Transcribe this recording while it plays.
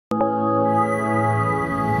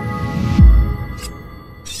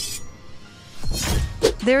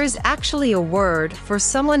There is actually a word for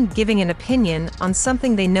someone giving an opinion on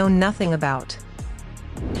something they know nothing about.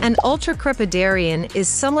 An ultracrepidarian is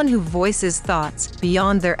someone who voices thoughts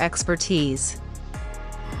beyond their expertise.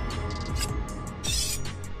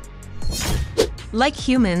 Like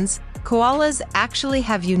humans, koalas actually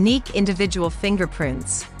have unique individual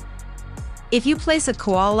fingerprints. If you place a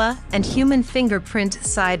koala and human fingerprint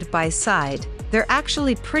side by side, they're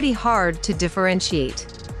actually pretty hard to differentiate.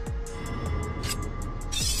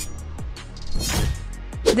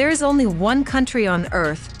 There is only one country on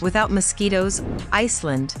Earth without mosquitoes: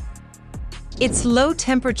 Iceland. Its low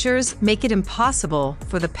temperatures make it impossible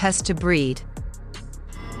for the pest to breed.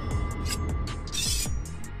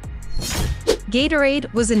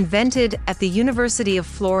 Gatorade was invented at the University of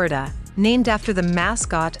Florida, named after the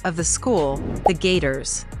mascot of the school, the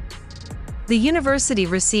Gators. The university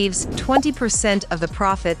receives 20% of the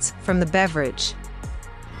profits from the beverage.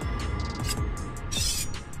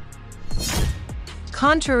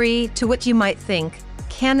 Contrary to what you might think,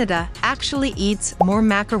 Canada actually eats more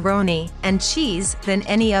macaroni and cheese than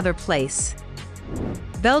any other place.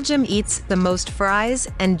 Belgium eats the most fries,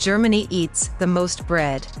 and Germany eats the most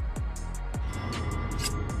bread.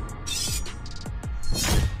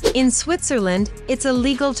 In Switzerland, it's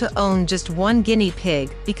illegal to own just one guinea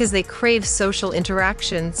pig because they crave social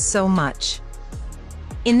interaction so much.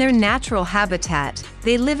 In their natural habitat,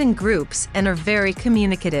 they live in groups and are very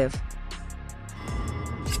communicative.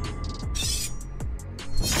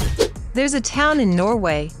 There's a town in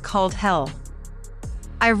Norway called Hell.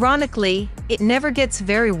 Ironically, it never gets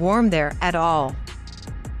very warm there at all.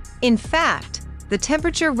 In fact, the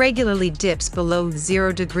temperature regularly dips below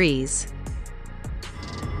 0 degrees.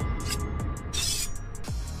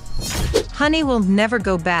 Honey will never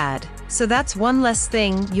go bad, so that's one less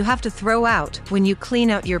thing you have to throw out when you clean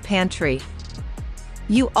out your pantry.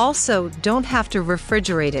 You also don't have to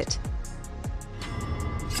refrigerate it.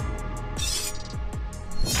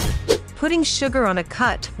 Putting sugar on a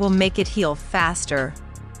cut will make it heal faster.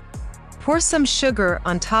 Pour some sugar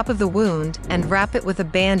on top of the wound and wrap it with a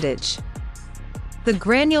bandage. The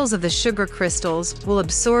granules of the sugar crystals will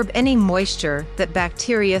absorb any moisture that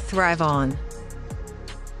bacteria thrive on.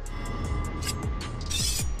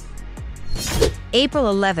 April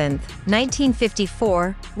 11,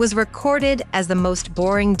 1954, was recorded as the most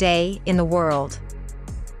boring day in the world.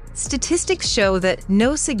 Statistics show that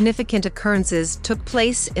no significant occurrences took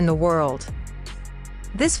place in the world.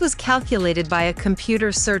 This was calculated by a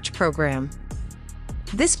computer search program.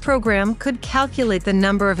 This program could calculate the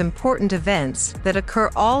number of important events that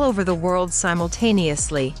occur all over the world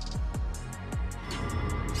simultaneously.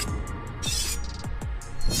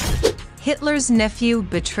 Hitler's nephew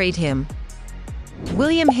betrayed him.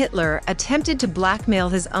 William Hitler attempted to blackmail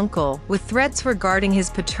his uncle with threats regarding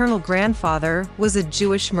his paternal grandfather was a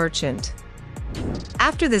Jewish merchant.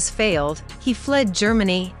 After this failed, he fled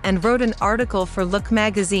Germany and wrote an article for Look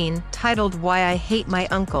magazine titled "Why I Hate My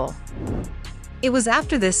Uncle." It was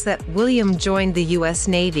after this that William joined the US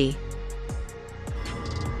Navy.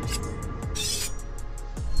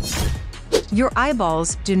 Your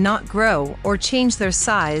eyeballs do not grow or change their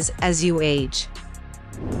size as you age.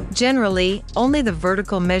 Generally, only the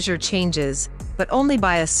vertical measure changes, but only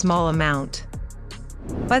by a small amount.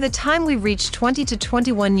 By the time we reach 20 to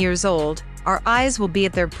 21 years old, our eyes will be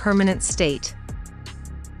at their permanent state.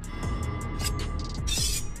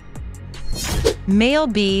 Male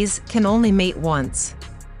bees can only mate once.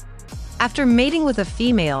 After mating with a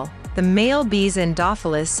female, the male bee's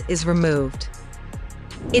endophilus is removed.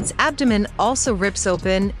 Its abdomen also rips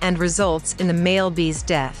open and results in the male bee's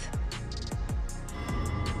death.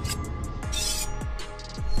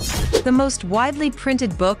 The most widely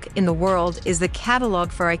printed book in the world is the catalog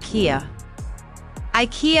for IKEA.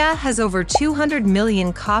 IKEA has over 200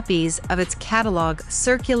 million copies of its catalog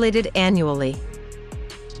circulated annually.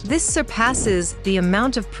 This surpasses the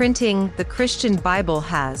amount of printing the Christian Bible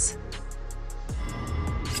has.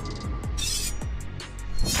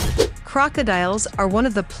 Crocodiles are one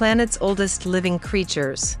of the planet's oldest living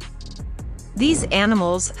creatures. These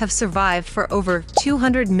animals have survived for over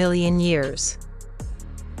 200 million years.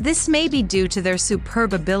 This may be due to their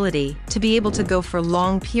superb ability to be able to go for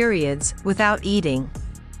long periods without eating.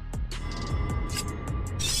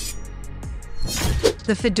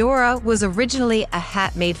 The fedora was originally a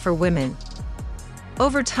hat made for women.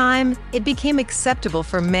 Over time, it became acceptable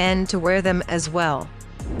for men to wear them as well.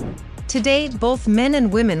 Today, both men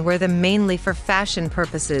and women wear them mainly for fashion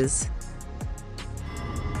purposes.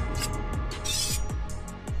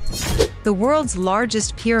 The world's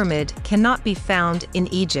largest pyramid cannot be found in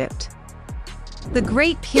Egypt. The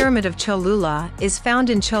Great Pyramid of Cholula is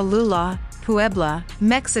found in Cholula, Puebla,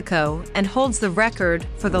 Mexico, and holds the record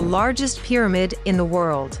for the largest pyramid in the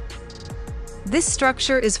world. This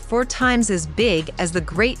structure is 4 times as big as the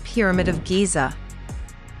Great Pyramid of Giza.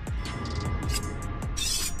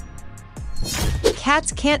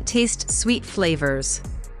 Cats can't taste sweet flavors.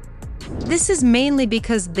 This is mainly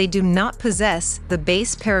because they do not possess the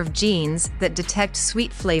base pair of genes that detect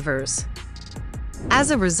sweet flavors.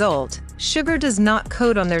 As a result, sugar does not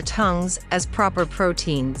coat on their tongues as proper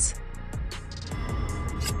proteins.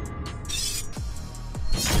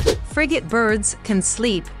 Frigate birds can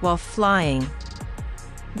sleep while flying.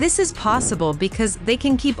 This is possible because they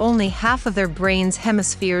can keep only half of their brain's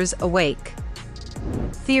hemispheres awake.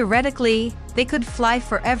 Theoretically, they could fly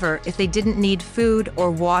forever if they didn't need food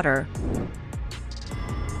or water.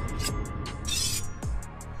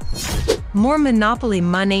 More monopoly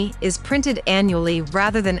money is printed annually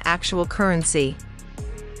rather than actual currency.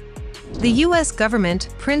 The U.S.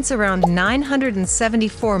 government prints around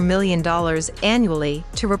 $974 million annually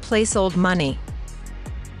to replace old money.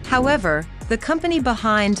 However, the company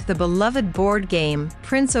behind the beloved board game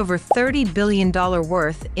prints over $30 billion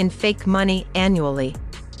worth in fake money annually.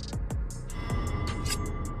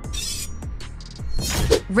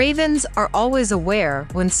 Ravens are always aware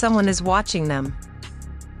when someone is watching them.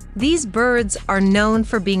 These birds are known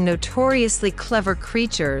for being notoriously clever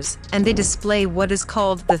creatures, and they display what is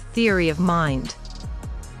called the theory of mind.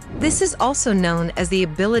 This is also known as the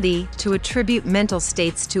ability to attribute mental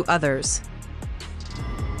states to others.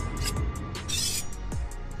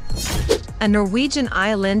 A Norwegian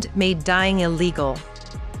island made dying illegal.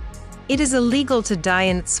 It is illegal to die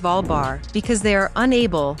in Svalbard because they are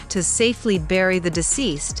unable to safely bury the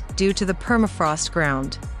deceased due to the permafrost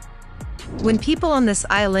ground. When people on this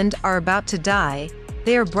island are about to die,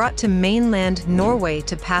 they are brought to mainland Norway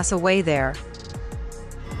to pass away there.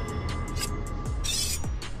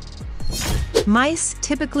 Mice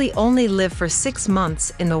typically only live for 6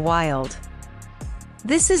 months in the wild.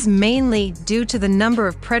 This is mainly due to the number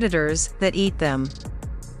of predators that eat them.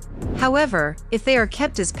 However, if they are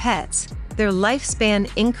kept as pets, their lifespan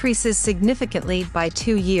increases significantly by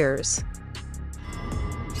 2 years.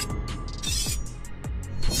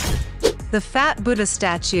 The fat Buddha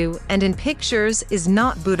statue and in pictures is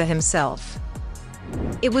not Buddha himself.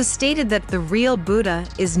 It was stated that the real Buddha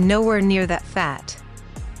is nowhere near that fat.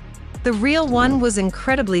 The real one was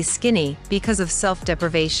incredibly skinny because of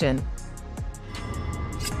self-deprivation.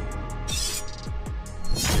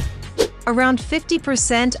 Around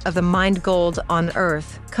 50% of the mined gold on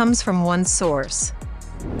Earth comes from one source.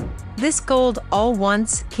 This gold all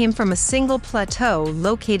once came from a single plateau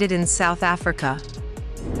located in South Africa.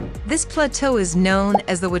 This plateau is known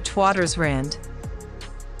as the Witwatersrand.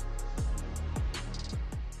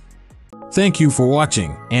 Thank you for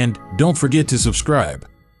watching, and don't forget to subscribe.